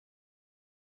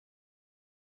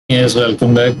Yes,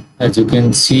 welcome back. As you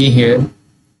can see here,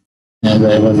 as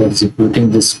I was executing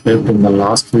this script in the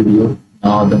last video,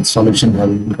 now the installation has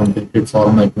been completed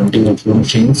for my 20 virtual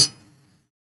machines.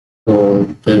 So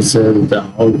this is the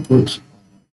output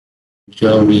of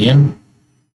your VM.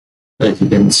 As you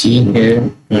can see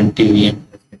here, 20 VM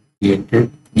has been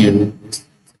created using this.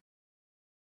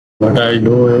 What I'll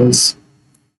do is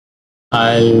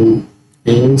I'll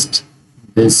paste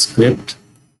this script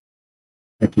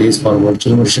at least for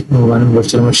virtual machine, one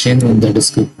virtual machine in the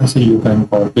description, so you can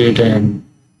copy it and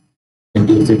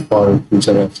use it for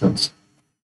future reference.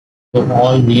 So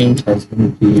all VMs has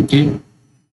been created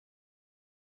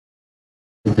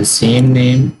with the same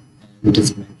name as it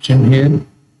is mentioned here.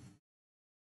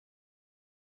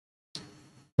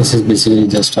 This is basically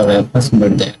just a reference,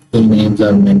 but the actual names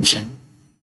are mentioned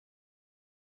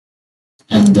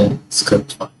and the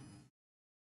script file.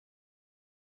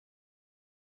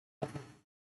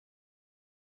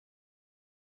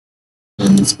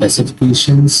 And the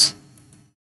specifications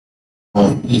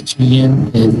of each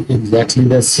VM is exactly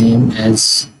the same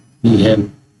as we have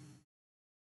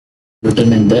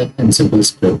written in the Ansible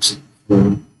scripts.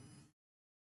 So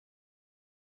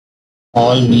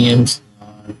all VMs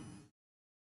are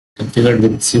configured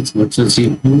with 6 virtual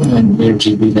CPU and 8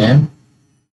 GB RAM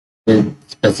with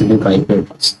specific IP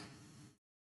address,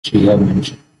 which we have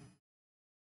mentioned.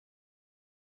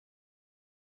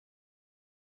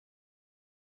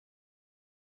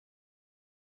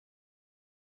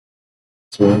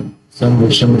 So some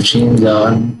virtual machines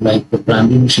are like the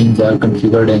primary machines are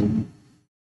configured in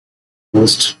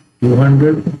host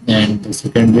 200 and the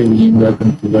secondary VMs are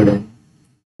configured in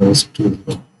host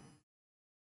 20.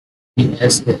 The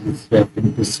S is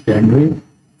referring to secondary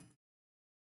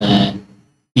and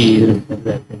P is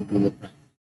referring to the primary.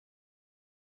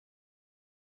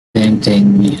 Same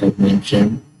thing we have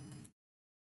mentioned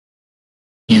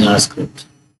in our script.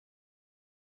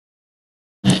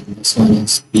 And this one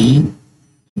is P.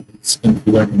 It's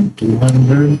configured in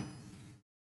 200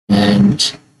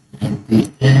 and at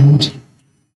the end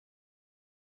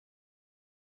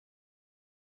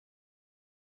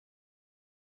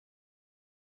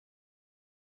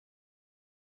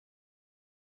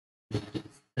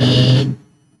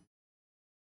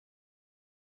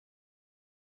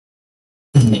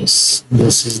yes,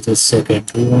 this is the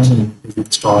secondary one and it is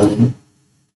installed in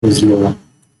 201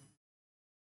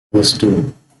 host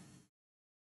 2.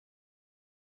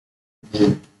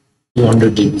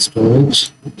 200 GB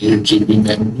storage, 8 GB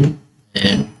memory,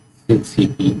 and 6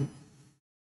 CPU.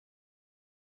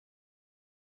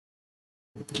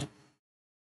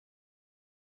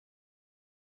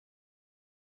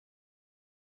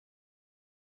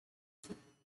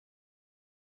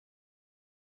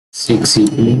 Six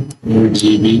CPU, 8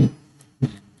 GB,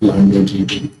 200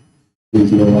 GB,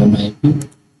 201 IP.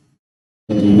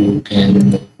 So you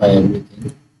can verify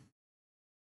everything.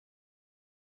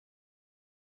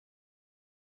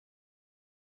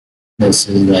 This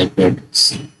is IP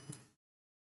address.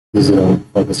 This is all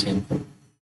for the same thing.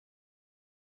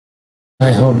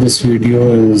 I hope this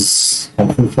video is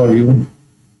helpful for you.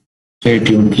 Stay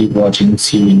tuned, keep watching,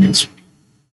 see you in next video.